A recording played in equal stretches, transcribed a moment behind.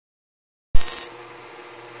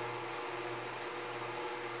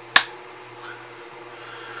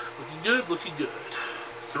good, looking good.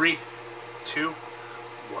 3, 2,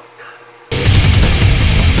 1.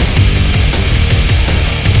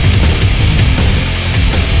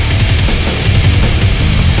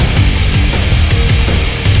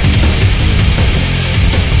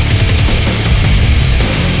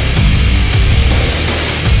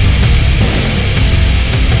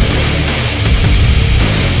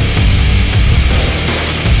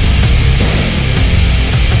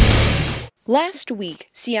 Last week,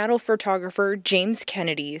 Seattle photographer James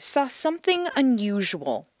Kennedy saw something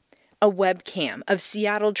unusual. A webcam of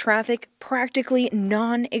Seattle traffic practically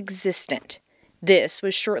non-existent. This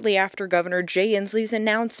was shortly after Governor Jay Inslee's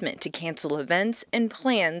announcement to cancel events and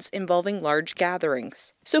plans involving large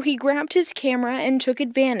gatherings. So he grabbed his camera and took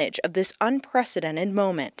advantage of this unprecedented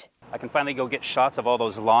moment. I can finally go get shots of all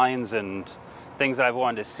those lines and things that I've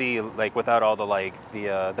wanted to see, like without all the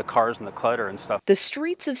the cars and the clutter and stuff. The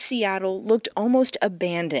streets of Seattle looked almost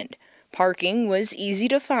abandoned. Parking was easy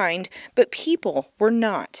to find, but people were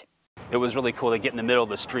not. It was really cool to get in the middle of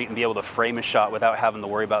the street and be able to frame a shot without having to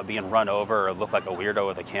worry about being run over or look like a weirdo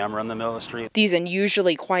with a camera in the middle of the street. These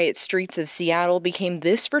unusually quiet streets of Seattle became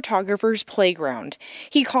this photographer's playground.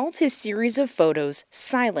 He called his series of photos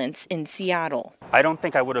Silence in Seattle. I don't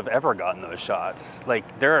think I would have ever gotten those shots.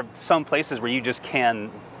 Like, there are some places where you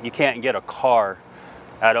can't get a car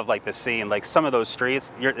out of like the scene. Like some of those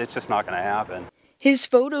streets, it's just not going to happen. His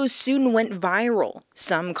photos soon went viral.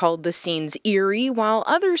 Some called the scenes eerie, while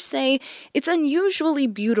others say it's unusually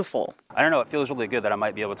beautiful. I don't know, it feels really good that I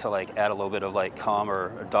might be able to like add a little bit of like calm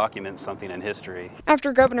or document something in history.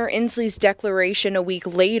 After Governor Inslee's declaration a week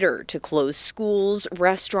later to close schools,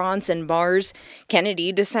 restaurants, and bars,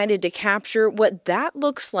 Kennedy decided to capture what that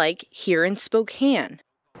looks like here in Spokane.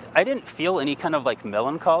 I didn't feel any kind of like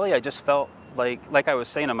melancholy. I just felt like I was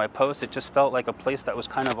saying in my post, it just felt like a place that was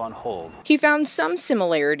kind of on hold. He found some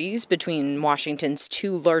similarities between Washington's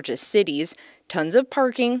two largest cities, tons of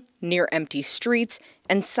parking, near empty streets,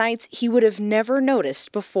 and sites he would have never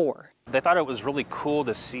noticed before. They thought it was really cool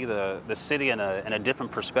to see the city in a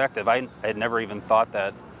different perspective. I had never even thought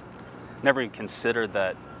that, never even considered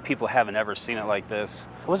that people haven't ever seen it like this.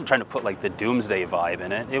 I wasn't trying to put like the doomsday vibe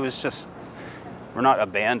in it. It was just, we're not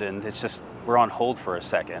abandoned, it's just we're on hold for a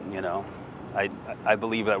second, you know. I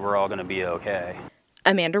believe that we're all going to be okay.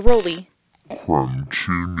 Amanda Rowley.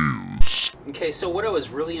 Crunchy News. Okay, so what I was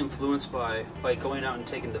really influenced by going out and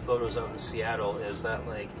taking the photos out in Seattle is that,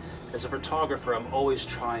 like, as a photographer, I'm always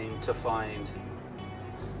trying to find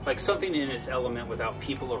like something in its element without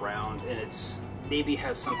people around, and it's maybe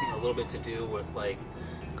has something a little bit to do with like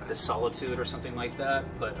the solitude or something like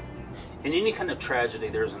that. But in any kind of tragedy,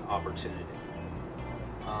 there's an opportunity.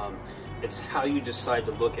 It's how you decide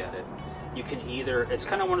to look at it. You can either, it's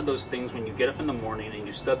kind of one of those things when you get up in the morning and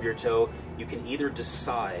you stub your toe, you can either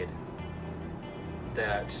decide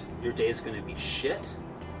that your day is going to be shit,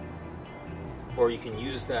 or you can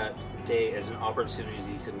use that day as an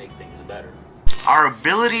opportunity to make things better. Our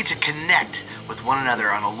ability to connect with one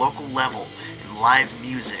another on a local level in live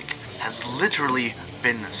music has literally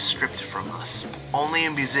been stripped from us. Only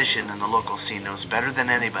a musician in the local scene knows better than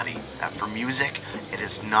anybody that for music, it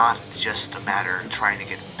is not just a matter of trying to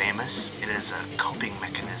get famous. It is a coping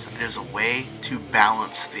mechanism. It is a way to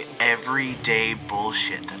balance the everyday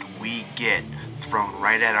bullshit that we get thrown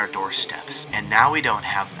right at our doorsteps. And now we don't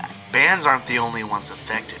have that. Bands aren't the only ones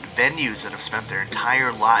affected. Venues that have spent their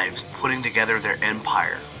entire lives putting together their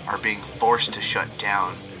empire are being forced to shut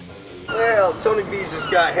down. Well, Tony B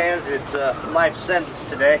just got handed his life sentence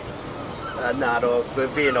today. Not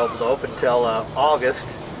being able to open until August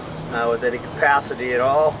with any capacity at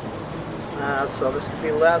all. So this could be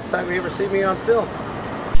the last time you ever see me on film.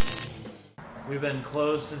 We've been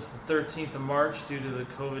closed since the 13th of March due to the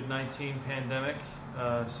COVID-19 pandemic.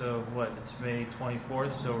 So what, it's May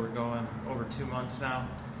 24th, so we're going over 2 months now.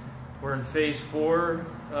 We're in phase 4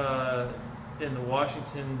 in the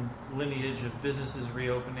Washington lineage of businesses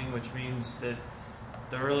reopening, which means that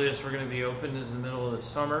the earliest we're going to be open is the middle of the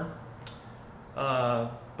summer.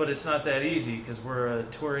 But it's not that easy because we're a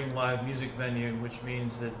touring live music venue, which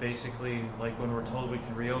means that basically, like when we're told we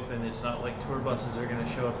can reopen, it's not like tour buses are going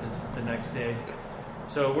to show up the next day.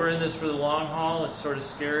 So we're in this for the long haul. It's sort of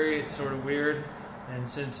scary, it's sort of weird, and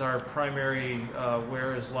since our primary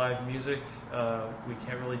wear is live music, we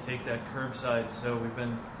can't really take that curbside, so we've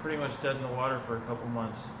been pretty much dead in the water for a couple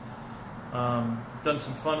months. Done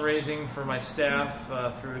some fundraising for my staff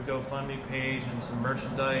through a GoFundMe page and some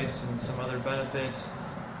merchandise and some other benefits.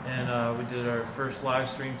 And we did our first live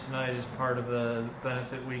stream tonight as part of a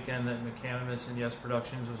benefit weekend that Mechanismus and Yes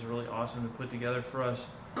Productions was really awesome to put together for us.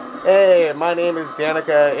 Hey, my name is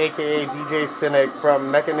Danica, aka DJ Cynic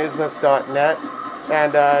from Mechanismus.net,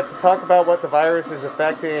 and to talk about what the virus is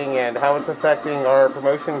affecting and how it's affecting our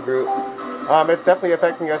promotion group, it's definitely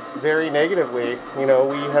affecting us very negatively. You know,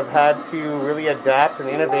 we have had to really adapt and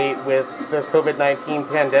innovate with the COVID-19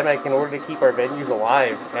 pandemic in order to keep our venues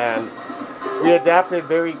alive, and we adapted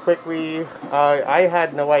very quickly. I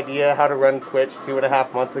had no idea how to run Twitch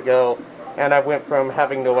 2.5 months ago, and I went from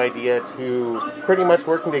having no idea to pretty much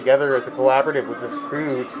working together as a collaborative with this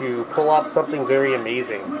crew to pull off something very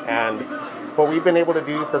amazing. And what we've been able to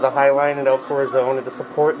do for the Highline and El Corazon and to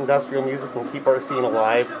support industrial music and keep our scene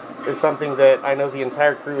alive is something that I know the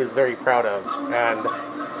entire crew is very proud of. And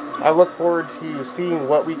I look forward to seeing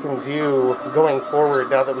what we can do going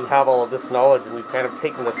forward now that we have all of this knowledge and we've kind of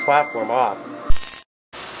taken this platform off.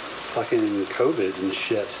 Fucking COVID and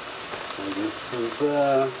shit. Like, this is,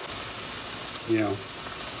 you know,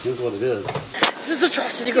 this is what it is. This is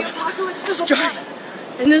Atrocity Girl. This is John.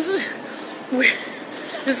 And this is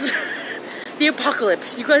the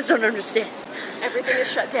apocalypse. You guys don't understand. Everything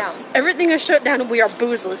is shut down. Everything is shut down and we are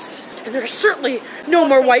boozeless. And there's certainly no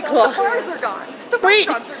more White Claw. The bars are gone. The Wait,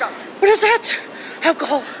 restaurants are gone. What is that?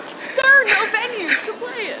 Alcohol. There are no venues to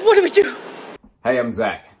play it. What do we do? Hey, I'm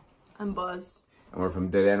Zach. I'm Buzz. And we're from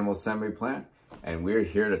Dead Animal Assembly Plant, and we're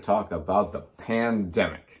here to talk about the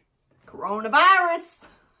pandemic. Coronavirus.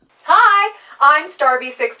 Hi, I'm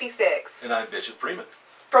Starby66. And I'm Bishop Freeman.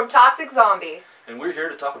 From Toxic Zombie. And we're here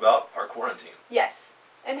to talk about our quarantine. Yes.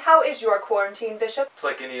 And how is your quarantine, Bishop? It's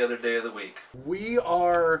like any other day of the week. We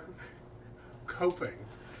are coping.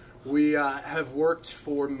 We have worked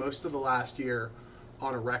for most of the last year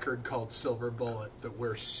on a record called Silver Bullet that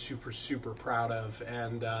we're super, super proud of.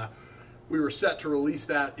 And we were set to release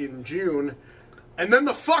that in June. And then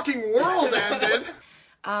the fucking world ended.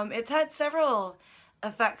 It's had several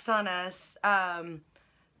effects on us.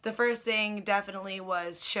 The first thing definitely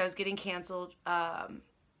was shows getting canceled.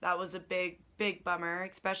 That was a big bummer,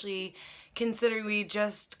 especially considering we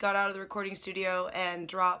just got out of the recording studio and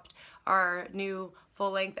dropped our new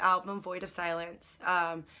full-length album, Void of Silence.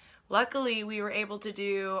 Luckily, we were able to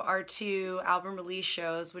do our 2 album release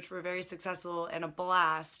shows, which were very successful and a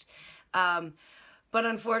blast. But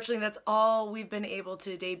unfortunately, that's all we've been able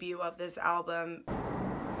to debut of this album.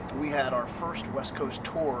 We had our first West Coast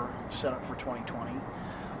tour set up for 2020.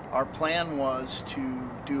 Our plan was to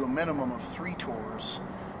do a minimum of 3 tours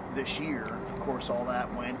this year. Of course, all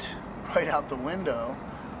that went right out the window.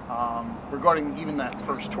 Regarding even that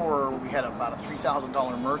first tour, we had about a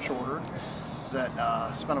 $3,000 merch order that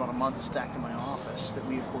spent about a month stacked in my office that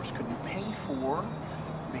we, of course, couldn't pay for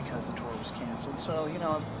because the tour was canceled. So, you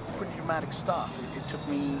know, pretty dramatic stuff. It took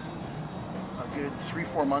me a good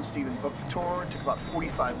 3-4 months to even book the tour. It took about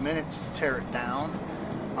 45 minutes to tear it down.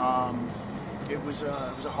 It was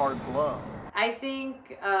a hard blow. I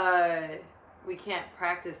think we can't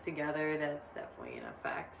practice together. That's definitely an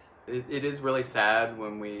effect. It is really sad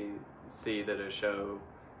when we see that a show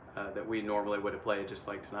that we normally would have played, just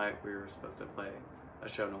like tonight, we were supposed to play a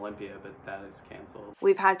show in Olympia, but that is canceled.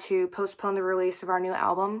 We've had to postpone the release of our new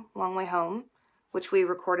album, Long Way Home, which we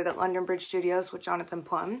recorded at London Bridge Studios with Jonathan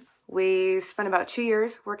Plum. We spent about 2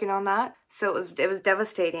 years working on that, so it was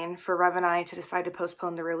devastating for Rev and I to decide to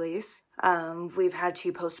postpone the release. We've had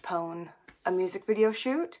to postpone a music video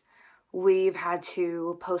shoot. We've had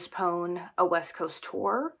to postpone a West Coast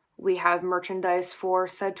tour. We have merchandise for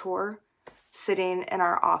said tour sitting in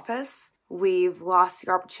our office. We've lost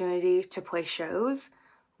the opportunity to play shows.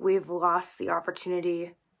 We've lost the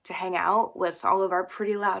opportunity to hang out with all of our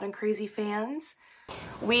pretty loud and crazy fans.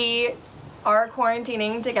 We are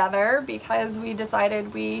quarantining together because we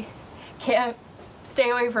decided we can't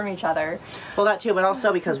stay away from each other. Well, that too, but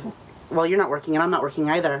also because, well, you're not working and I'm not working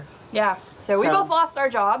either. Yeah, so we both lost our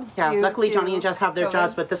jobs. Yeah, luckily Johnny and Jess have their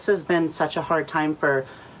jobs, but this has been such a hard time for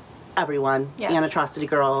everyone, and Atrocity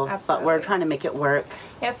Girl, but we're trying to make it work.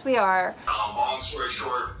 Yes, we are. Long story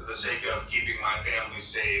short, for the sake of keeping my family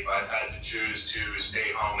safe, I've had to choose to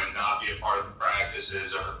stay home and not be a part of the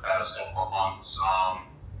practices over the past couple of months.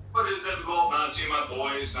 But it's difficult not seeing my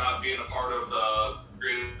boys, not being a part of the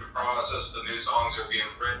creative process. The new songs are being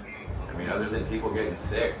written. I mean, other than people getting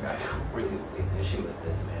sick, I don't really see an issue with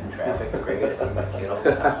this, man. Traffic's great. I see my kid all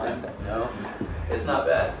the time. You know, it's not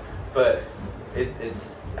bad, but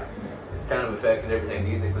it's kind of affected everything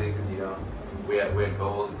musically because, you know, we had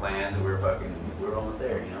goals and plans and we were almost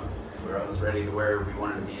there, you know. We were almost ready to where we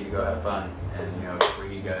wanted to be to go have fun and, you know,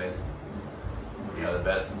 bring you guys, you know, the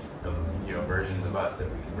best of, you know, versions of us that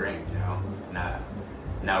we can bring, you know.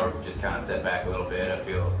 now we're just kind of set back a little bit. I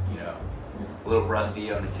feel, you know, a little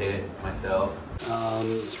rusty on the kit myself.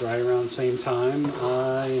 It's right around the same time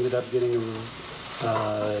I ended up getting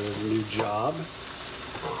a new job.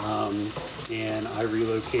 And I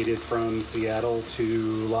relocated from Seattle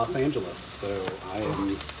to Los Angeles. So I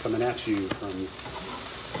am coming at you from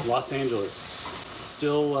Los Angeles.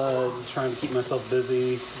 Still trying to keep myself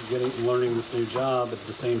busy, learning this new job, but at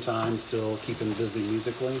the same time still keeping busy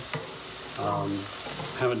musically.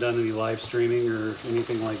 Haven't done any live streaming or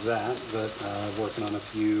anything like that, but working on a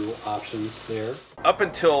few options there. Up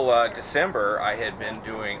until December, I had been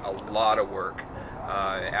doing a lot of work.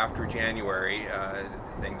 After January,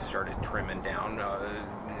 things started trimming down.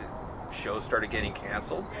 Shows started getting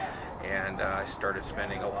canceled, and I started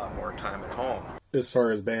spending a lot more time at home. As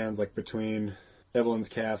far as bands, like between EVELYN'S,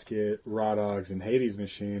 CASKET, Raw Dogs, and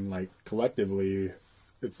HADESMACHINE, like collectively,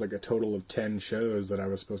 it's like a total of 10 shows that I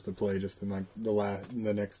was supposed to play just in like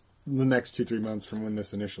the next 2-3 months from when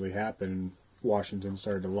this initially happened. Washington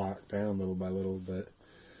started to lock down little by little, but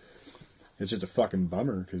it's just a fucking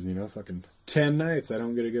bummer because, you know, fucking 10 nights I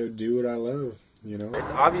don't get to go do what I love, you know.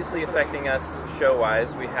 It's obviously affecting us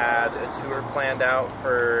show-wise. We had a tour planned out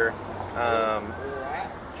for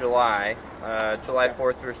July. July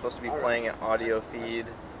 4th we were supposed to be playing at Audio Feed,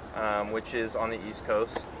 which is on the East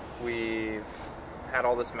Coast. We've had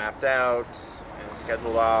all this mapped out and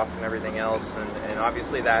scheduled off and everything else, and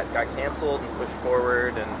obviously that got canceled and pushed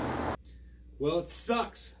forward. And well, it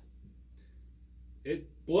sucks. It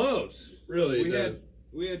blows. Really,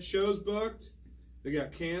 we had shows booked. They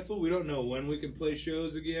got canceled. We don't know when we can play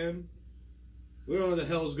shows again. We don't know what the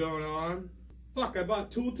hell's going on. Fuck, I bought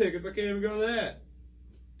Tool tickets. I can't even go to that.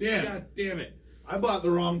 Damn. God damn it. I bought the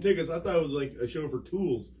wrong tickets. I thought it was like a show for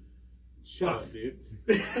Tools. Shut up, dude.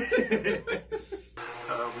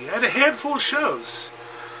 We had a handful of shows,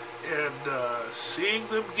 and seeing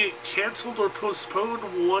them get canceled or postponed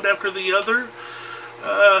one after the other,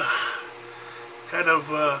 kind of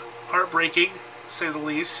heartbreaking, to say the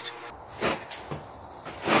least.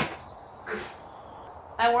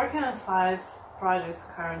 I work on 5 projects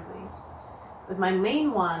currently, but my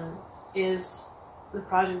main one is the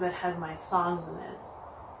project that has my songs in it,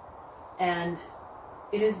 and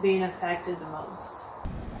it is being affected the most.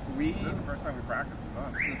 This is the first time we practiced in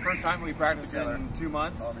months. It's the first time we practiced in 2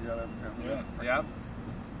 months. All together. Yeah.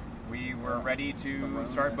 We were ready to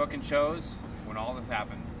start booking shows when all this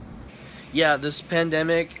happened. Yeah, this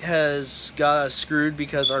pandemic has got us screwed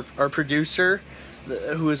because our producer,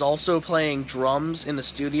 who is also playing drums in the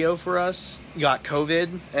studio for us, got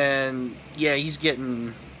COVID, and yeah,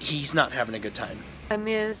 he's not having a good time. I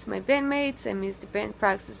miss my bandmates, I miss the band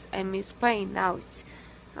practice, I miss playing now.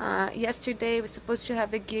 Yesterday we were supposed to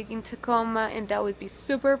have a gig in Tacoma, and that would be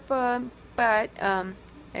super fun, but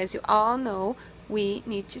as you all know, we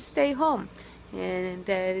need to stay home, and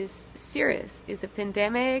that is serious. It's a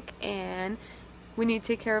pandemic, and we need to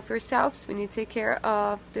take care of ourselves, we need to take care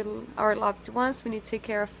of our loved ones, we need to take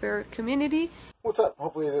care of our community. What's up?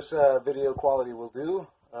 Hopefully this video quality will do.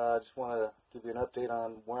 I just want to give you an update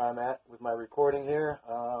on where I'm at with my recording here.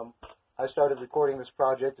 I started recording this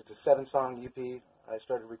project. It's a 7-song EP. I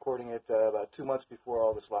started recording it about 2 months before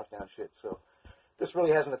all this lockdown shit. So this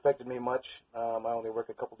really hasn't affected me much. I only work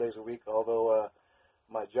a couple days a week, although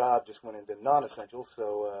my job just went into non-essential,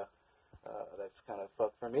 so that's kind of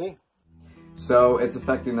fucked for me. So it's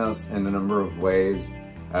affecting us in a number of ways.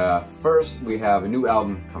 First, we have a new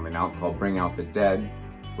album coming out called Bring Out the Dead,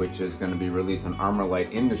 which is going to be released on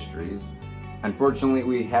Armorlight Industries. Unfortunately,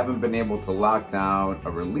 we haven't been able to lock down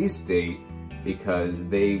a release date because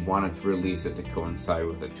they wanted to release it to coincide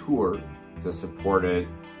with a tour to support it.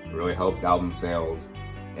 It really helps album sales.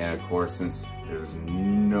 And of course, since there's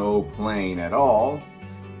no playing at all,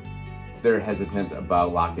 they're hesitant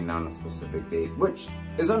about locking down a specific date, which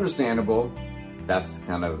is understandable. That's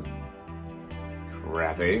kind of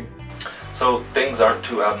crappy. So things aren't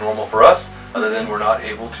too abnormal for us, other than we're not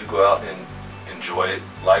able to go out and enjoy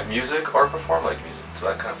live music or perform live music. So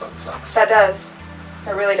that kind of fucking sucks. That does.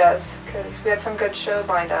 It really does, because we had some good shows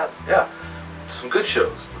lined up. Yeah, some good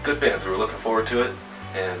shows, with good bands. We were looking forward to it,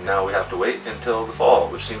 and now we have to wait until the fall,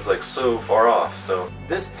 which seems like so far off. So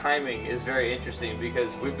this timing is very interesting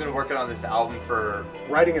because we've been working on this album for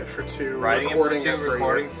writing it for 2,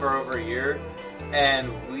 recording for over a year,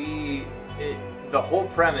 and the whole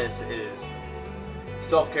premise is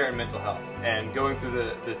self-care and mental health, and going through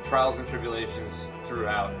the trials and tribulations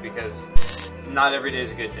throughout, because not every day is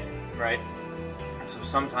a good day, right? So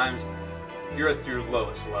sometimes you're at your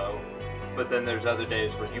lowest low, but then there's other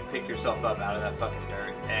days where you pick yourself up out of that fucking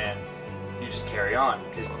dirt and you just carry on,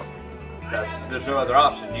 because there's no other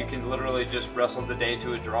option. You can literally just wrestle the day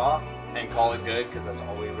to a draw and call it good, because that's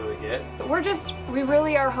all we really get. We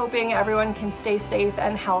really are hoping everyone can stay safe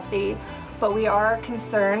and healthy, but we are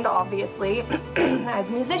concerned, obviously,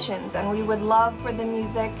 as musicians, and we would love for the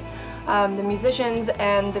musicians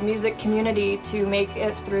and the music community to make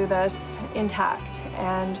it through this intact,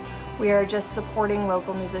 and we are just supporting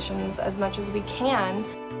local musicians as much as we can.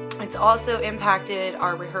 It's also impacted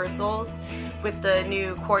our rehearsals with the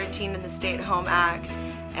new Quarantine in the Stay-at-Home Act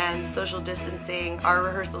and social distancing. Our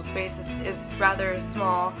rehearsal space is rather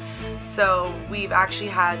small, so we've actually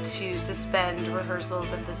had to suspend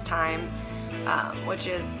rehearsals at this time, which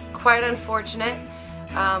is quite unfortunate.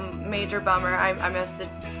 Major bummer. I miss the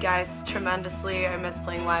guys tremendously. I miss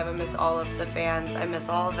playing live. I miss all of the fans. I miss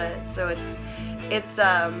all of it. So it's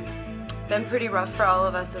been pretty rough for all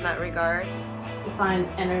of us in that regard. To find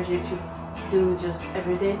energy to do just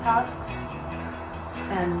everyday tasks.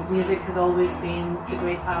 And music has always been a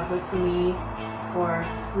great outlet for me for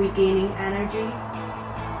regaining energy.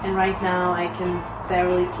 And right now I can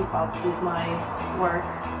barely keep up with my work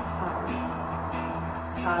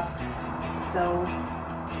tasks, so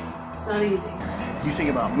it's not easy. You think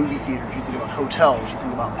about movie theaters, you think about hotels, you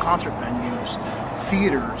think about concert venues,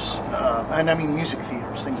 theaters, and I mean music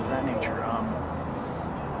theaters, things of that nature.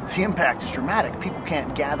 The impact is dramatic. People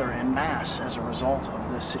can't gather en masse as a result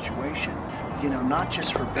of this situation. You know, not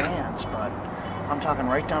just for bands, but I'm talking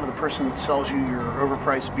right down to the person that sells you your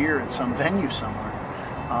overpriced beer at some venue somewhere.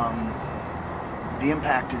 The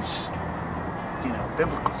impact is, you know,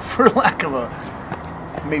 biblical, for lack of a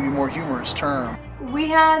maybe more humorous term. We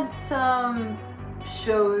had some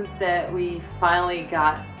shows that we finally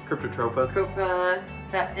got. Cryptotropa.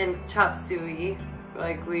 And Chop Suey.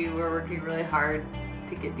 Like, we were working really hard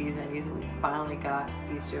to get these venues, and we finally got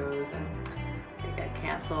these shows, and they got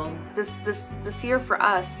canceled. This year for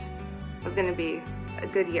us was going to be a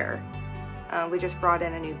good year. We just brought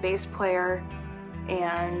in a new bass player,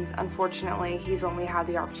 and unfortunately he's only had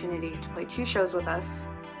the opportunity to play 2 shows with us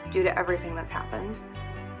due to everything that's happened.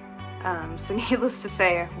 So needless to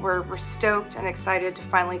say, we're stoked and excited to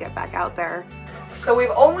finally get back out there. So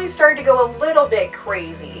we've only started to go a little bit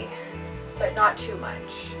crazy, but not too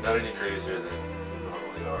much. Not any crazier than we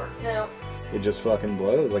normally are. No. It just fucking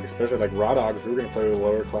blows, like especially like Raw Dogs, we were gonna play with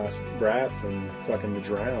lower class brats and fucking the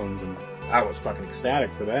Drowns, and I was fucking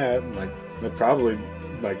ecstatic for that. And like that probably,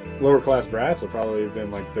 like lower class brats have probably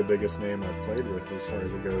been like the biggest name I've played with as far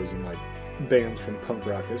as it goes in like bands from punk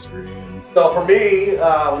rock history. And so for me,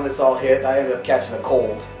 when this all hit, I ended up catching a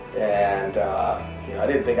cold, and you know, I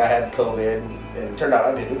didn't think I had COVID, and it turned out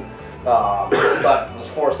I didn't. But was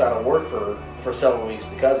forced out of work for several weeks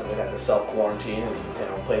because of it. I had to self-quarantine and, you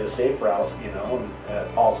know, play the safe route, you know,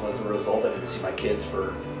 and also as a result I didn't see my kids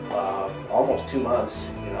for almost 2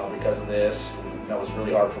 months, you know, because of this, and that was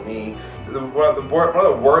really hard for me. One of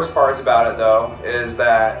the worst parts about it, though, is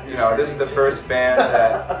that, you know, this is the first band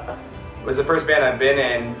that was the first band I've been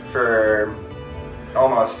in for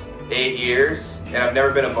almost 8 years, and I've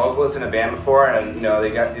never been a vocalist in a band before, and, you know,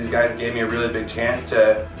 these guys gave me a really big chance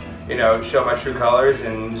to, you know, show my true colors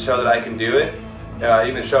and show that I can do it,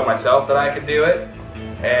 even show myself that I could do it.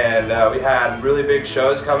 And we had really big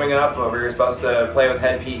shows coming up. We were supposed to play with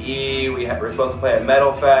Head PE. We were supposed to play at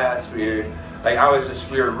Metal Fest. We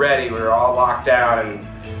were ready. We were all locked down, and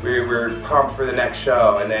we were pumped for the next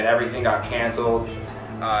show. And then everything got canceled.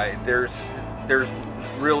 There's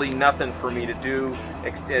really nothing for me to do,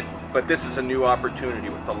 but this is a new opportunity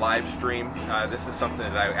with the live stream. This is something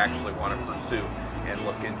that I actually want to pursue and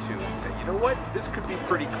look into and say, you know what, this could be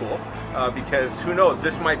pretty cool, because who knows,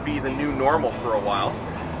 this might be the new normal for a while.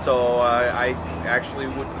 So I actually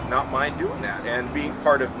would not mind doing that, and being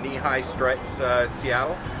part of NEHI Stripes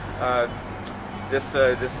Seattle. This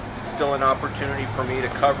is still an opportunity for me to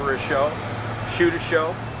cover a show, shoot a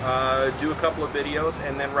show, do a couple of videos,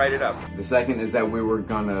 and then write it up. The second is that we were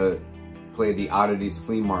gonna play the Oddities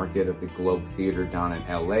Flea Market at the Globe Theater down in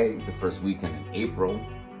LA the first weekend in April.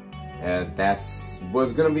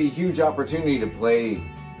 Was going to be a huge opportunity to play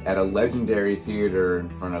at a legendary theater in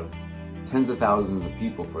front of tens of thousands of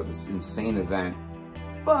people for this insane event.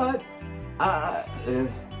 But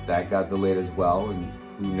that got delayed as well, and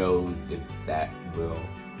who knows if that will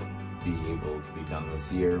be able to be done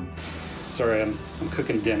this year. Sorry, I'm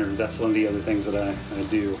cooking dinner. That's one of the other things that I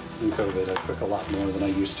do in COVID. I cook a lot more than I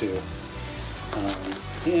used to.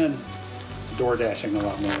 And door dashing a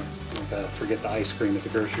lot more. Like, forget the ice cream at the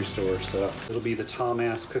grocery store. So it'll be the Tom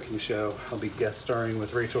Ass cooking show. I'll be guest starring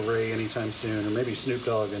with Rachel Ray anytime soon, or maybe Snoop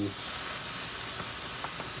Dogg and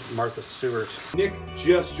Martha Stewart. Nick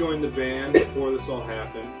just joined the band before this all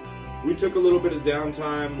happened. we took a little bit of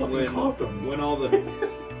downtime when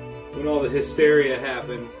all the hysteria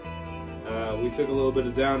happened. We took a little bit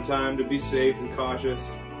of downtime to be safe and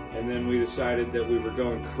cautious, and then we decided that we were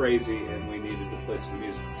going crazy and we needed to play some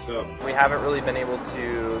music. So we haven't really been able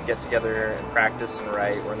to get together and practice and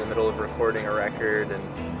write. We're in the middle of recording a record,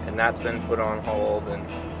 and that's been put on hold,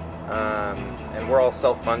 and we're all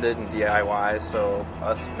self-funded and DIY, so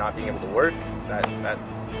us not being able to work, that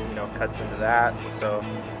you know, cuts into that. So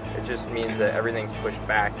it just means that everything's pushed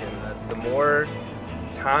back, and the more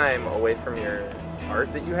time away from your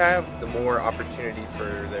art that you have, the more opportunity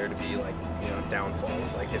for there to be, like, you know,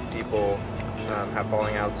 downfalls. Like if people have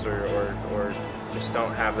falling outs or just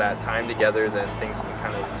don't have that time together, then things can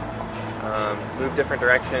kind of move different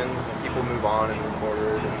directions, and people move on and move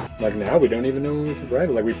forward. Like now, we don't even know when we can write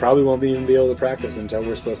it. Like we probably won't even be able to practice until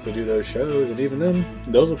we're supposed to do those shows, and even then,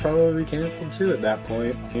 those will probably be canceled too at that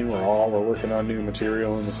point. I mean, we're working on new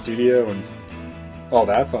material in the studio, and all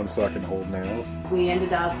that's on fucking hold now. We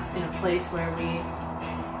ended up in a place where we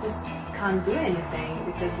just can't do anything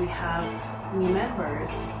because we have new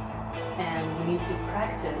members and we need to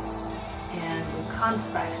practice and we can't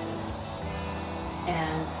practice,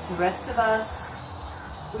 and the rest of us,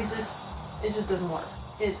 it just doesn't work.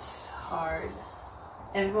 It's hard.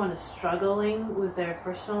 Everyone is struggling with their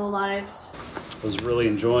personal lives. I was really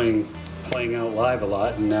enjoying playing out live a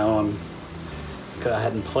lot, and now I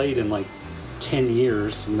hadn't played in like 10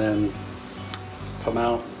 years, and then come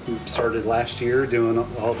out and started last year doing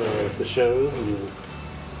all the shows, and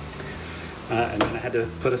then I had to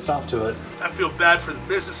put a stop to it. I feel bad for the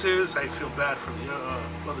businesses. I feel bad for the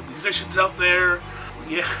other musicians out there.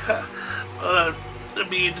 Yeah, I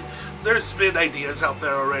mean, there's been ideas out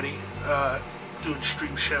there already, doing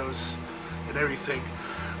stream shows and everything.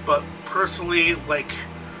 But personally, like,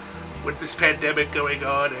 with this pandemic going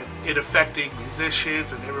on and it affecting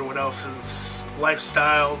musicians and everyone else's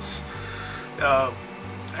lifestyles,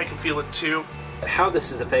 I can feel it too. How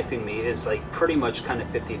this is affecting me is like pretty much kind of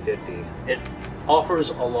 50-50. It offers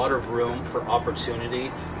a lot of room for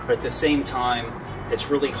opportunity, but at the same time, it's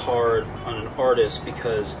really hard on an artist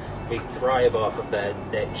because we thrive off of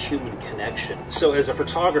that human connection. So as a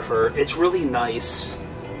photographer, it's really nice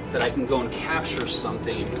that I can go and capture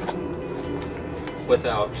something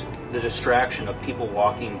without the distraction of people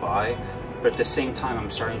walking by, but at the same time, I'm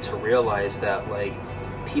starting to realize that, like,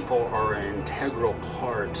 people are an integral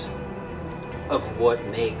part of what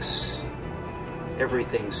makes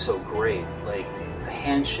everything so great. Like a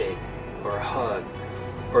handshake or a hug,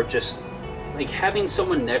 or just like having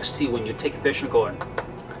someone next to you when you take a picture and going,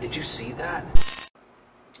 "Did you see that?"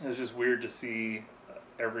 It was just weird to see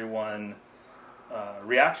everyone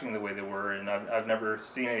reacting the way they were, and I've never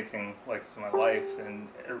seen anything like this in my life, and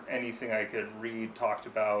anything I could read talked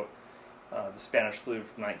about the Spanish flu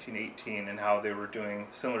from 1918 and how they were doing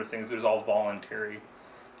similar things, but it was all voluntary.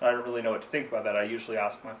 I don't really know what to think about that. I usually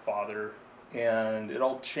ask my father, and it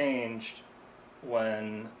all changed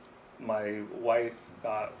when my wife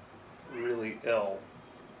got really ill.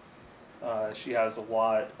 She has a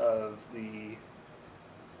lot of the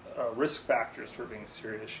risk factors for being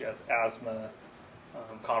serious. She has asthma,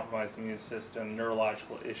 compromised immune system,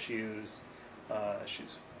 neurological issues.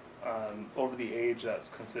 She's over the age that's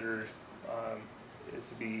considered it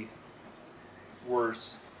to be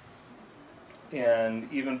worse. And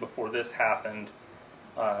even before this happened,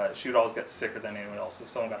 she would always get sicker than anyone else. If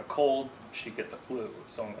someone got a cold, she'd get the flu.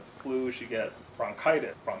 If someone got the flu, she'd get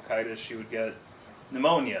bronchitis. Bronchitis, she would get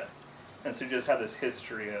pneumonia. And so she just had this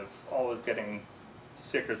history of always getting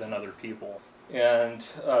sicker than other people. And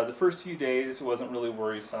the first few days, it wasn't really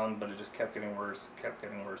worrisome, but it just kept getting worse, it kept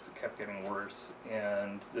getting worse, it kept getting worse.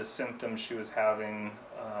 And the symptoms she was having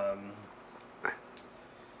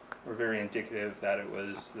were very indicative that it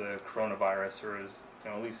was the coronavirus, or was,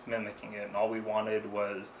 you know, at least mimicking it. And all we wanted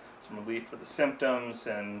was some relief for the symptoms,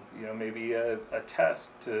 and, you know, maybe a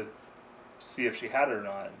test to see if she had it or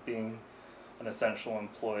not. Being an essential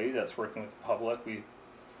employee that's working with the public, we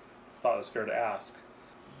thought it was fair to ask.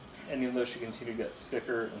 And even though she continued to get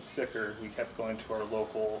sicker and sicker, we kept going to our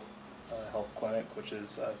local health clinic, which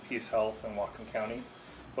is Peace Health in Whatcom County.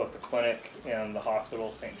 Both the clinic and the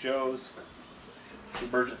hospital, St. Joe's, the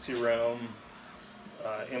emergency room,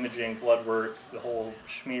 imaging, blood work, the whole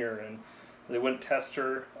schmear. And they wouldn't test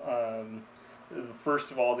her.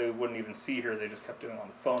 First of all, they wouldn't even see her. They just kept doing on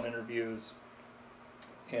the phone interviews.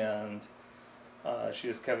 And she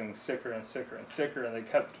just kept getting sicker and sicker and sicker, and they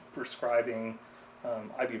kept prescribing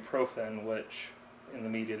ibuprofen, which in the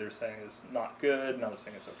media they're saying is not good, and others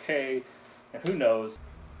saying it's okay, and who knows.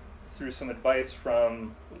 Through some advice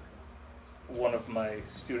from one of my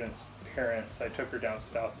students' parents. I took her down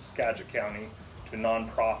south of Skagit County to a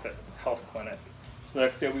nonprofit health clinic. So the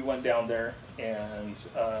next day we went down there, and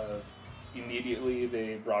immediately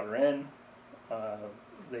they brought her in.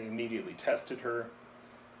 They immediately tested her,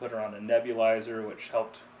 put her on a nebulizer, which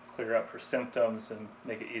helped clear up her symptoms and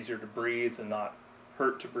make it easier to breathe and not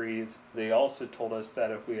hurt to breathe. They also told us that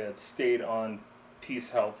if we had stayed on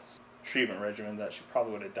Peace Health's treatment regimen, that she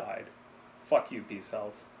probably would have died. Fuck you, Peace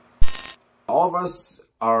Health. All of us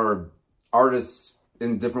are artists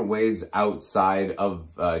in different ways outside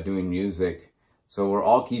of doing music. So we're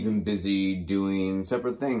all keeping busy doing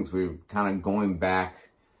separate things. We're kind of going back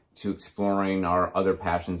to exploring our other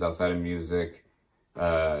passions outside of music.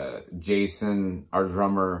 Jason, our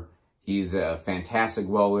drummer, he's a fantastic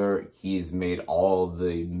welder. He's made all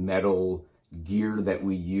the metal gear that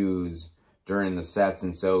we use during the sets,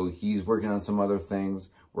 and so he's working on some other things,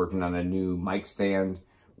 working on a new mic stand,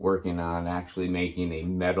 working on actually making a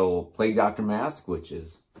metal Plague Doctor mask, which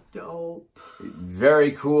is dope,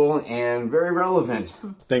 very cool and very relevant.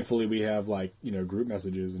 Thankfully we have, like, you know, group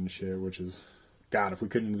messages and shit, which is, God, if we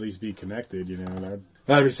couldn't at least be connected, you know,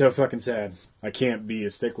 that'd be so fucking sad. I can't be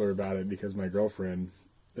a stickler about it because my girlfriend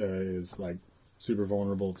is, like, super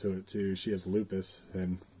vulnerable to it too. She has lupus,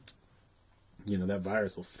 and you know, that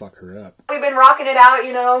virus will fuck her up. We've been rocking it out,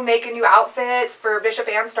 you know, making new outfits for Bishop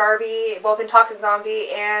and Starby, both in Toxic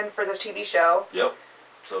Zombie and for this TV show. Yep.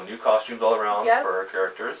 So new costumes all around Yep. for our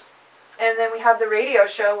characters. And then we have the radio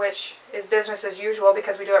show, which is business as usual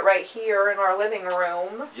because we do it right here in our living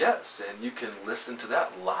room. Yes, and you can listen to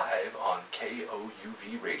that live on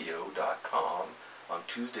KOUVradio.com on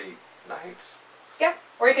Tuesday nights Yeah,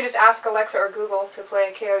 or you can just ask Alexa or Google to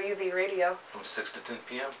play KOUV radio. from 6 to 10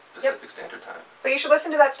 p.m. Pacific Standard Time. But you should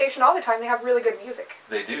listen to that station all the time. They have really good music.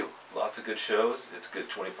 They do. Lots of good shows. It's good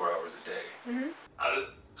 24 hours a day. I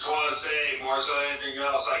just want to say, more so than anything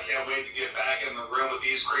else, I can't wait to get back in the room with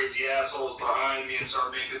these crazy assholes behind me and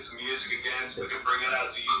start making some music again so we can bring it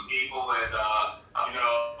out to you people. And, you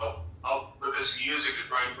know, with this music to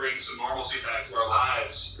try and bring some normalcy back to our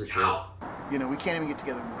lives. For sure. You know, we can't even get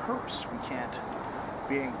together and rehearse. We can't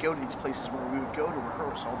go to these places where we would go to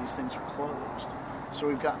rehearse. All these things are closed. So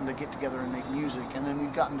we've gotten to get together and make music, and then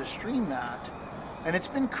we've gotten to stream that. And it's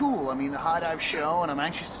been cool. I mean, the High Dive show, and I'm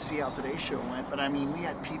anxious to see how today's show went, but I mean, we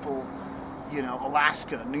had people, you know,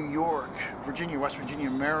 Alaska, New York, Virginia, West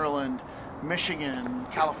Virginia, Maryland, Michigan,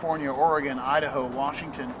 California, Oregon, Idaho,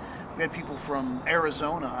 Washington. We had people from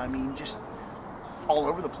Arizona. I mean, just all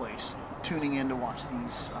over the place tuning in to watch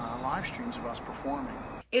these live streams of us performing.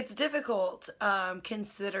 It's difficult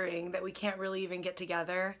considering that we can't really even get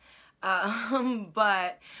together.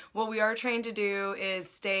 But what we are trying to do is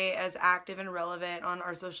stay as active and relevant on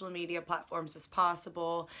our social media platforms as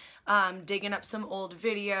possible. Digging up some old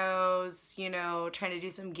videos, you know, trying to do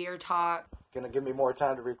some gear talk. Gonna give me more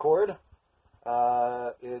time to record.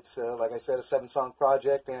 It's, like I said, a 7-song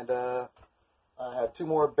project, and I have 2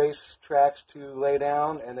 more bass tracks to lay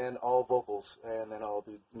down, and then all vocals, and then I'll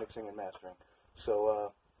be mixing and mastering.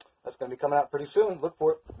 So that's going to be coming out pretty soon. Look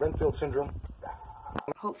for it. Renfield Syndrome.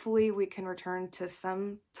 Hopefully we can return to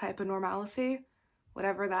some type of normalcy.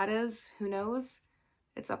 Whatever that is, who knows?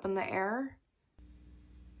 It's up in the air.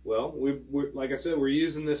 Well, we're like I said, we're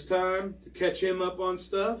using this time to catch him up on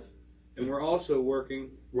stuff, and we're also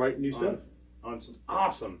working new stuff on some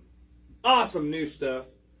awesome new stuff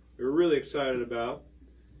we're really excited about.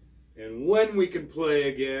 And when we can play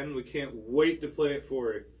again, we can't wait to play it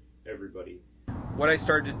for everybody. What I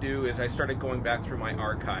started to do is I started going back through my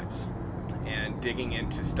archives and digging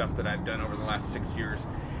into stuff that I've done over the last 6 years,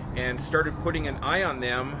 and started putting an eye on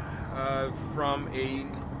them from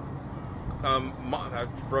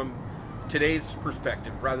today's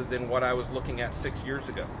perspective rather than what I was looking at 6 years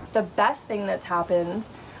ago. The best thing that's happened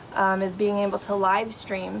is being able to live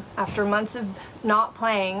stream after months of not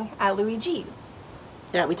playing at Louis G's.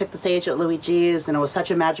 Yeah, we took the stage at Louis G's, and it was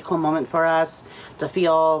such a magical moment for us to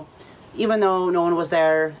feel, even though no one was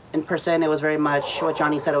there in person, it was very much what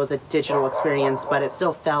Johnny said, it was a digital experience, but it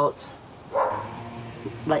still felt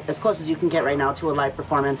like as close as you can get right now to a live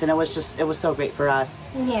performance, and it was so great for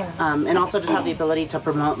us. Yeah. And also just have the ability to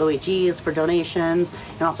promote Louis G's for donations,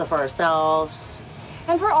 and also for ourselves.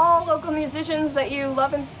 And for all local musicians that you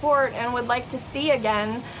love and support and would like to see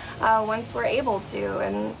again once we're able to,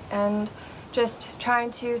 and just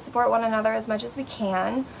trying to support one another as much as we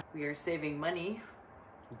can. We are saving money.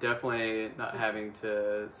 Definitely not having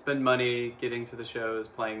to spend money getting to the shows,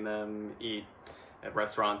 playing them, eat at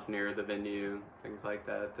restaurants near the venue, things like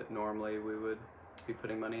that normally we would be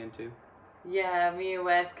putting money into. Yeah, me and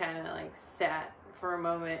Wes kind of like sat for a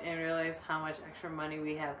moment and realize how much extra money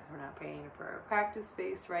we have because we're not paying for our practice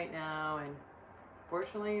space right now, and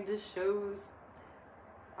fortunately the shows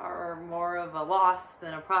are more of a loss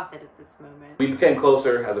than a profit at this moment. We became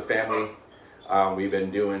closer as a family. We've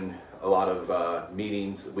been doing a lot of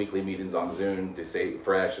meetings, weekly meetings on Zoom to stay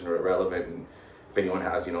fresh and relevant. And if anyone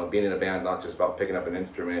has, you know, being in a band, not just about picking up an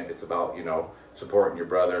instrument, it's about, you know, supporting your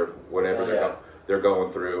brother, whatever they're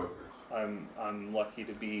going through. I'm lucky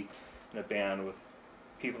to be in a band with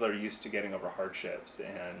people that are used to getting over hardships,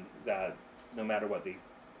 and that no matter what, they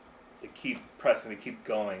keep pressing, they keep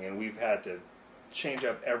going, and we've had to change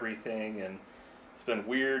up everything, and it's been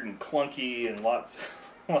weird and clunky and lots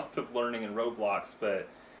of learning and roadblocks, but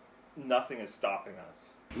nothing is stopping us.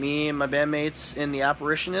 Me and my bandmates in The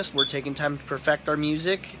Apparitionist, we're taking time to perfect our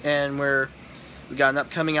music, and we got an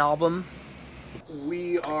upcoming album.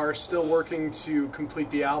 We are still working to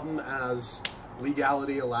complete the album as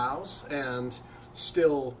legality allows, and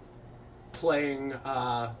still playing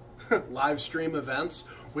live stream events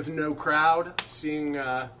with no crowd, seeing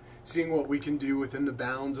what we can do within the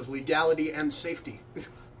bounds of legality and safety.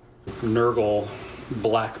 Nurgle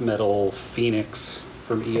black metal Phoenix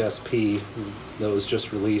from ESP that was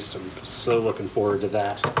just released. I'm so looking forward to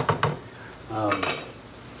that. I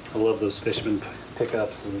love those Fishman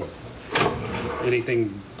pickups and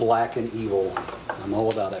anything black and evil. I'm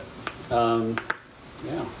all about it.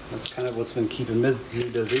 Yeah, that's kind of what's been keeping me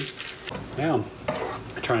busy. Yeah,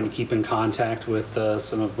 trying to keep in contact with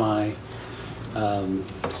some of my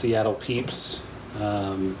Seattle peeps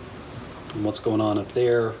and what's going on up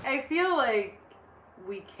there. I feel like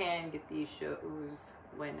we can get these shows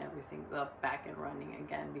when everything's up back and running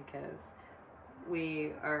again, because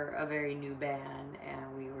we are a very new band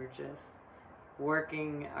and we were just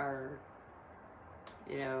working our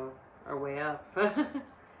way up.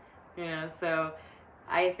 So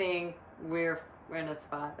I think we're in a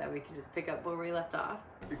spot that we can just pick up where we left off.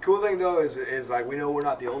 The cool thing though is like, we know we're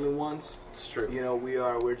not the only ones. It's true. You know,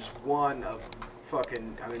 we're just one of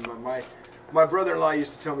fucking, I mean, my brother-in-law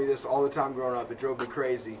used to tell me this all the time growing up. It drove me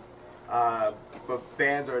crazy. But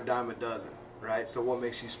bands are a dime a dozen, right? So what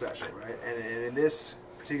makes you special, right? And in this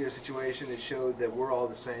particular situation, it showed that we're all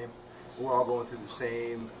the same. We're all going through the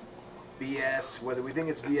same BS, whether we think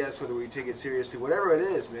it's BS, whether we take it seriously, whatever it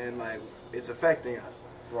is, man, like, it's affecting us.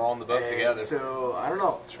 We're all in the boat together. So, I don't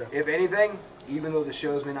know. Sure. If anything, even though the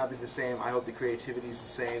shows may not be the same, I hope the creativity is the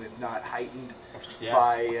same, if not heightened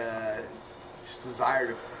by just desire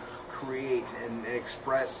to create and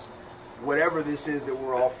express whatever this is that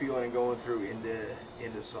we're all feeling and going through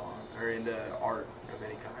into song or into art of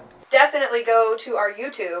any kind. Definitely go to our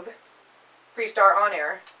YouTube, Freestar On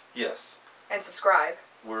Air. Yes. And subscribe.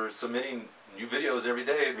 We're submitting new videos every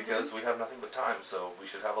day because we have nothing but time, so we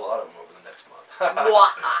should have a lot of them over the next month.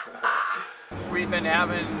 We've been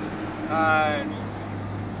having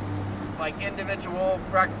like individual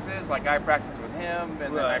practices, like I practice with him,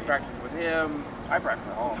 and then I practice with him. I practice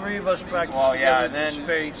at home. Three of us practice together and then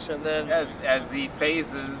space, and then as the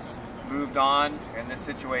phases moved on in this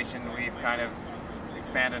situation, we've kind of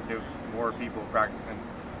expanded to more people practicing,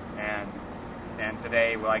 and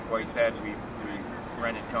today, like what you said, we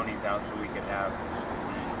rented Tony's out so we could have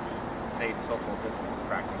the safe social distance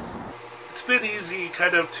practice. It's been easy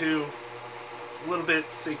kind of to a little bit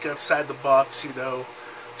think outside the box, you know,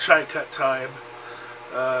 try and cut time,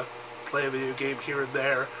 play a video game here and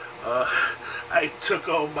there. I took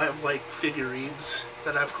all my like figurines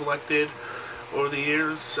that I've collected over the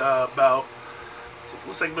years, about, I think it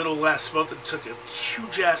was like middle of last month, and took a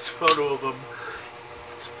huge ass photo of them.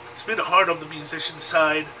 It's been hard on the musician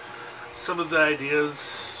side. Some of the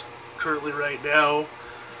ideas currently right now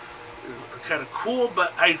are kind of cool,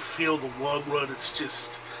 but I feel the long run, it's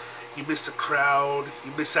just, you miss the crowd,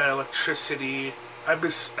 you miss that electricity. I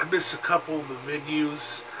miss a couple of the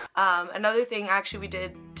venues. Another thing actually we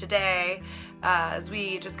did today is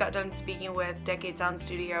we just got done speaking with Decade Sound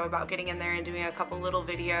Studio about getting in there and doing a couple little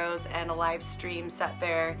videos and a live stream set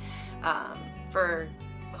there for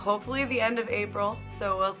hopefully the end of April.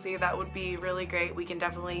 So we'll see. That would be really great. We can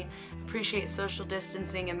definitely appreciate social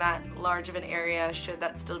distancing in that large of an area, should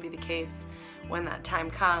that still be the case when that time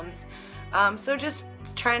comes. So just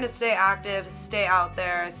trying to stay active, stay out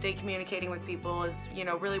there, stay communicating with people is, you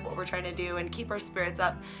know, really what we're trying to do, and keep our spirits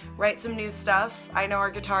up, write some new stuff. I know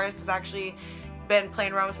our guitarist has actually been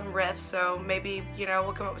playing around with some riffs, so maybe, you know,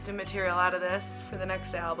 we'll come up with some material out of this for the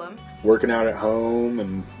next album. Working out at home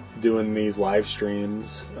and doing these live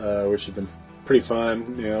streams, which have been pretty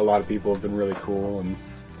fun. You know, a lot of people have been really cool, and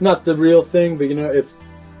it's not the real thing, but you know, it's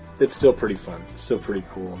still pretty fun. It's still pretty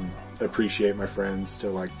cool. And I appreciate my friends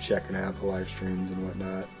still like checking out the live streams and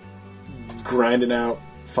whatnot. grinding out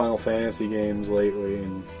Final Fantasy games lately,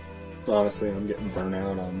 and honestly, I'm getting burnt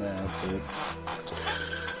out on that. But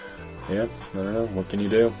yeah, I don't know. What can you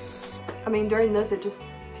do? I mean, during this, it just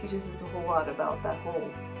teaches us a whole lot about that whole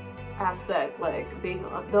aspect, like being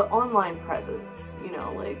the online presence, you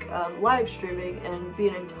know, like live streaming and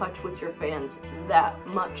being in touch with your fans that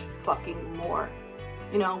much fucking more.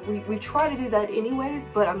 You know, we try to do that anyways,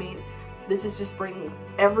 but I mean, this is just bringing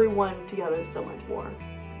everyone together so much more.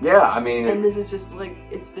 Yeah, I mean... And this is just like,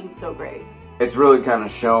 it's been so great. It's really kind of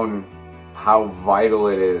shown how vital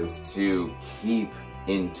it is to keep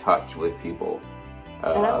in touch with people.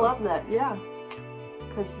 And I love that, yeah.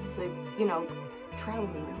 Because it's like, you know, traveling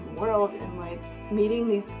around the world and like meeting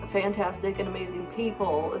these fantastic and amazing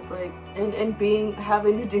people. It's like, and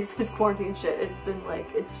having to do this quarantine shit, it's been like,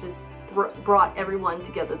 it's just brought everyone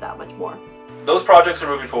together that much more. Those projects are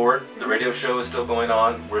moving forward. The radio show is still going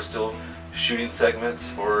on. We're still shooting segments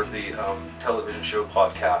for the television show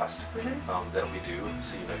podcast that we do.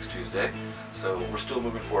 See you next Tuesday. So we're still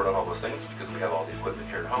moving forward on all those things because we have all the equipment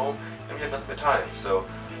here at home and we have nothing but time. So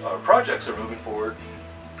our projects are moving forward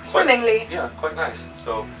swimmingly. Yeah, quite nice.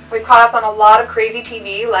 So we've caught up on a lot of crazy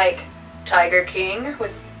TV like Tiger King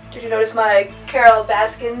with, did you notice my Carol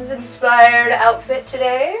Baskins inspired outfit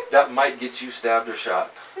today? that might get you stabbed or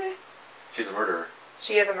shot. She's a murderer.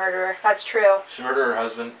 She is a murderer, that's true. She murdered her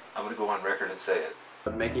husband. I'm going to go on record and say it.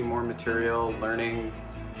 Making more material, learning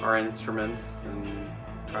our instruments, and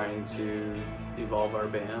trying to evolve our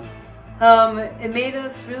band. It made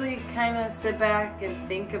us really kind of sit back and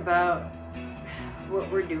think about what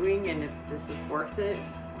we're doing and if this is worth it,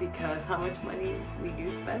 because how much money we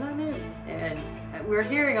do spend on it. And we're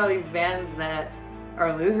hearing all these bands that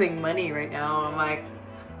are losing money right now. I'm like,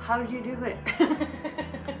 how did you do it?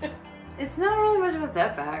 It's not really much of a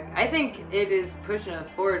setback. I think it is pushing us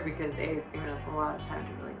forward because A, it's giving us a lot of time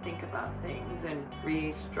to really think about things and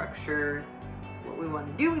restructure what we want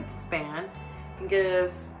to do with this band and get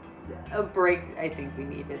us a break I think we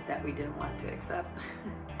needed that we didn't want to accept.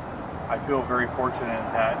 I feel very fortunate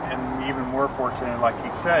in that, and even more fortunate, like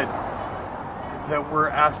he said, that we're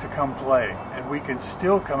asked to come play, and we can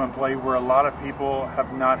still come and play where a lot of people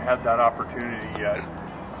have not had that opportunity yet.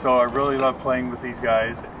 So I really love playing with these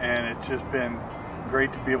guys, and it's just been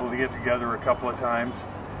great to be able to get together a couple of times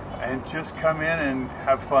and just come in and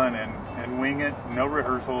have fun and wing it, no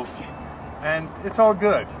rehearsals, and it's all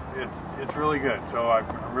good. It's really good. So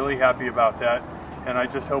I'm really happy about that, and I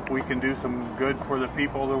just hope we can do some good for the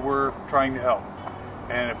people that we're trying to help.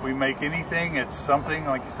 And if we make anything, it's something,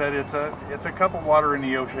 like you said, it's a cup of water in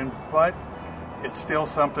the ocean, but it's still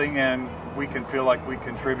something, and we can feel like we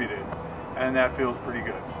contributed, and that feels pretty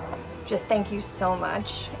good. Just thank you so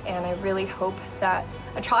much, and I really hope that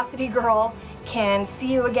Atrocity Girl can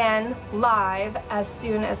see you again live as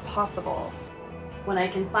soon as possible. When I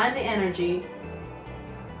can find the energy,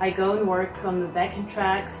 I go and work on the backing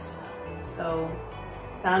tracks, so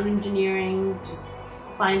sound engineering, just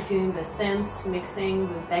fine-tune the synths, mixing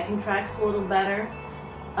the backing tracks a little better.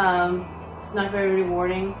 It's not very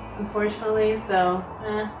rewarding, unfortunately, so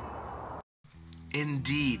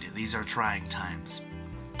Indeed, these are trying times.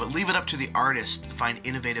 But leave it up to the artist to find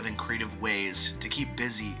innovative and creative ways to keep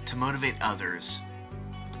busy, to motivate others,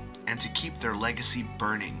 and to keep their legacy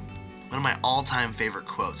burning. One of my all-time favorite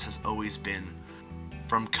quotes has always been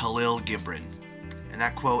from Khalil Gibran, and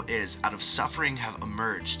that quote is, "Out of suffering have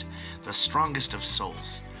emerged the strongest of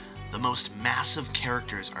souls. The most massive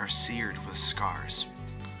characters are seared with scars.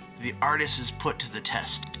 The artist is put to the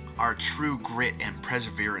test. Our true grit and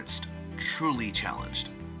perseverance truly challenged.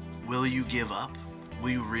 Will you give up? Will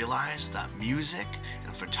you realize that music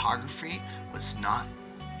and photography was not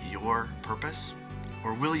your purpose?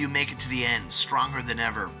 Or will you make it to the end, stronger than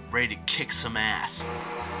ever, ready to kick some ass?"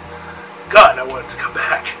 God, I wanted to come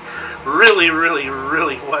back. Really, really,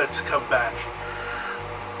 really wanted to come back.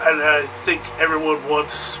 And I think everyone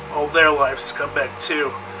wants all their lives to come back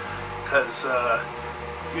too. Because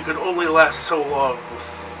you can only last so long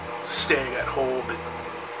with staying at home and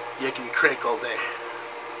yanking your crank all day.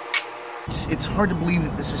 It's hard to believe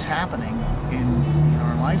that this is happening in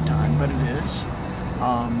our lifetime, but it is.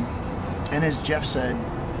 And as Jeff said,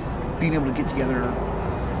 being able to get together,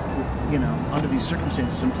 you know, under these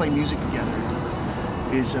circumstances and play music together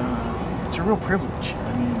is it's a real privilege.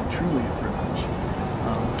 I mean, truly a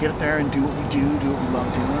privilege. Get up there and do what we do what we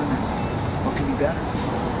love doing, and what could be better?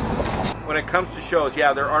 When it comes to shows,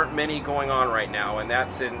 yeah, there aren't many going on right now, and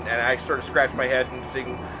and I sort of scratch my head and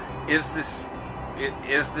think, is this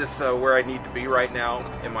where I need to be right now?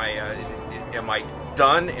 Am I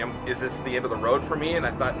done? Is this the end of the road for me? And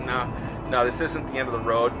I thought, nah, no, this isn't the end of the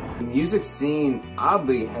road. The music scene,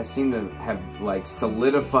 oddly, has seemed to have, like,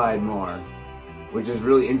 solidified more, which is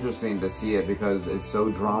really interesting to see it because it's so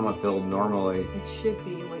drama-filled normally. It should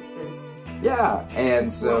be like this. Yeah,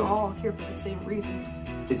 and so... We're all here for the same reasons.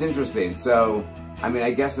 It's interesting. So, I mean,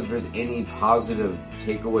 I guess if there's any positive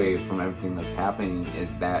takeaway from everything that's happening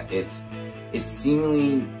is that it's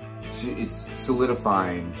seemingly, it's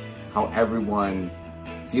solidifying how everyone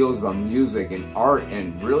feels about music and art,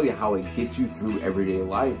 and really how it gets you through everyday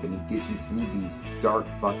life and it gets you through these dark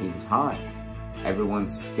fucking times.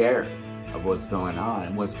 Everyone's scared of what's going on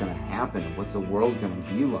and what's going to happen and what's the world going to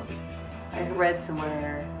be like. I read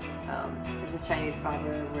somewhere, there's a Chinese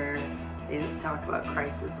proverb where they talk about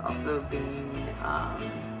crisis also being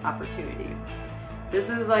opportunity. This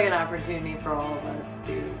is like an opportunity for all of us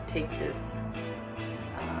to take this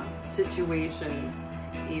situation.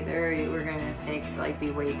 Either we're gonna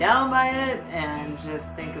be weighed down by it and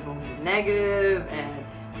just think of only the negative and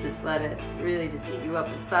just let it really just eat you up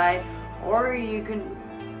inside, or you can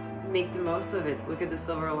make the most of it. Look at the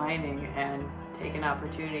silver lining and take an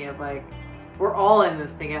opportunity of like, we're all in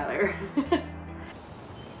this together.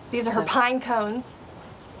 These are her pine cones.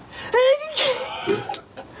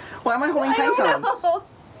 Why am I holding pine cones?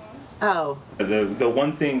 Oh. The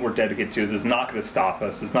one thing we're dedicated to is not going to stop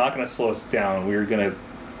us. It's not going to slow us down. We're going to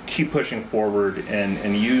keep pushing forward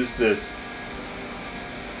and use this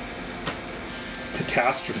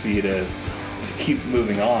catastrophe to keep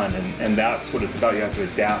moving on, and that's what it's about. You have to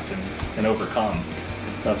adapt and overcome.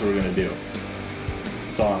 That's what we're going to do.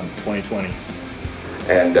 It's on 2020.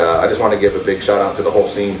 And I just want to give a big shout out to the whole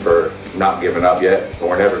scene for not giving up yet, but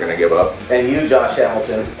we're never going to give up. And you, Josh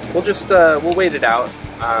Hamilton. We'll just, we'll wait it out,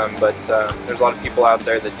 but there's a lot of people out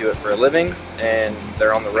there that do it for a living, and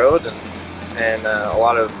they're on the road, and a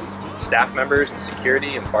lot of staff members and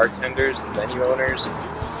security and bartenders and venue owners.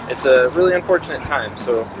 It's a really unfortunate time,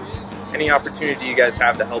 so any opportunity you guys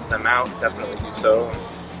have to help them out, definitely do so.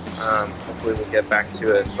 Hopefully we'll get back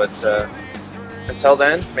to it, but until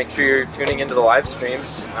then, make sure you're tuning into the live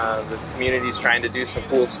streams. The community's trying to do some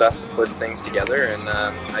cool stuff to put things together, and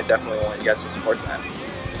I definitely want you guys to support that.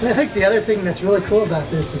 And I think the other thing that's really cool about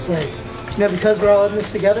this is, like, you know, because we're all in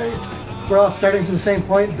this together, we're all starting from the same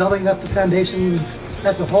point, building up the foundation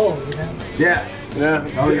as a whole, you know? Yeah. Yeah.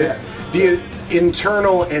 Oh, yeah. The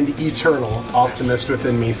internal and eternal optimist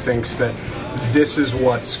within me thinks that this is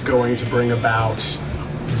what's going to bring about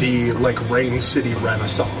the, like, Rain City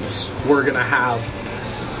Renaissance. We're gonna have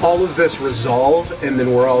all of this resolve, and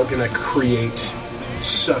then we're all gonna create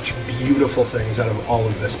such beautiful things out of all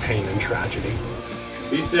of this pain and tragedy.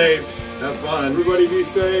 Be safe, have fun. Everybody be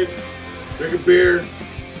safe, drink a beer,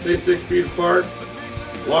 stay 6 feet apart,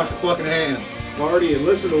 wash your fucking hands, party, and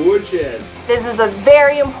listen to Woodshed. This is a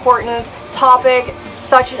very important topic,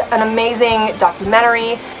 such an amazing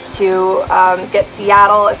documentary to get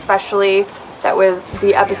Seattle, especially, that was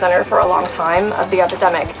the epicenter for a long time of the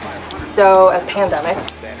epidemic. So, a pandemic.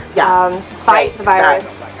 Yeah. Fight the virus.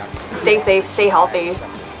 Stay safe, stay healthy,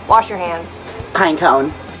 wash your hands. Pine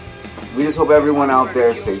cone. We just hope everyone out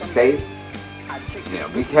there stays safe. You know,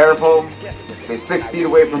 be careful. Stay 6 feet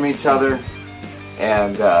away from each other.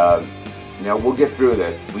 And, you know, we'll get through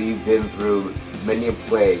this. We've been through many a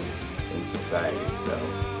plague in society, so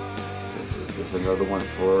this is just another one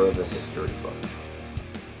for the history books.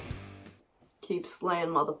 Keep slaying,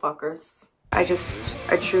 motherfuckers. I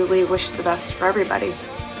truly wish the best for everybody.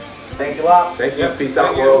 Thank you a lot. Thank you. Peace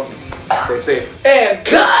out, world. Stay safe. And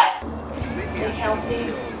cut! Stay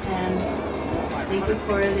healthy, and thank you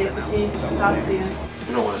for the opportunity to talk to you.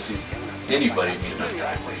 We don't want to see anybody meet my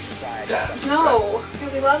family. That's No,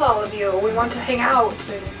 we love all of you. We want to hang out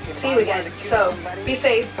and see you again. So, be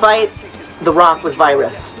safe. Fight the rock with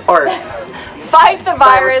virus. Or fight the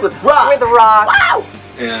virus with rock. Wow!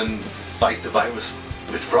 And fight the virus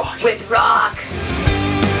with rock. With rock.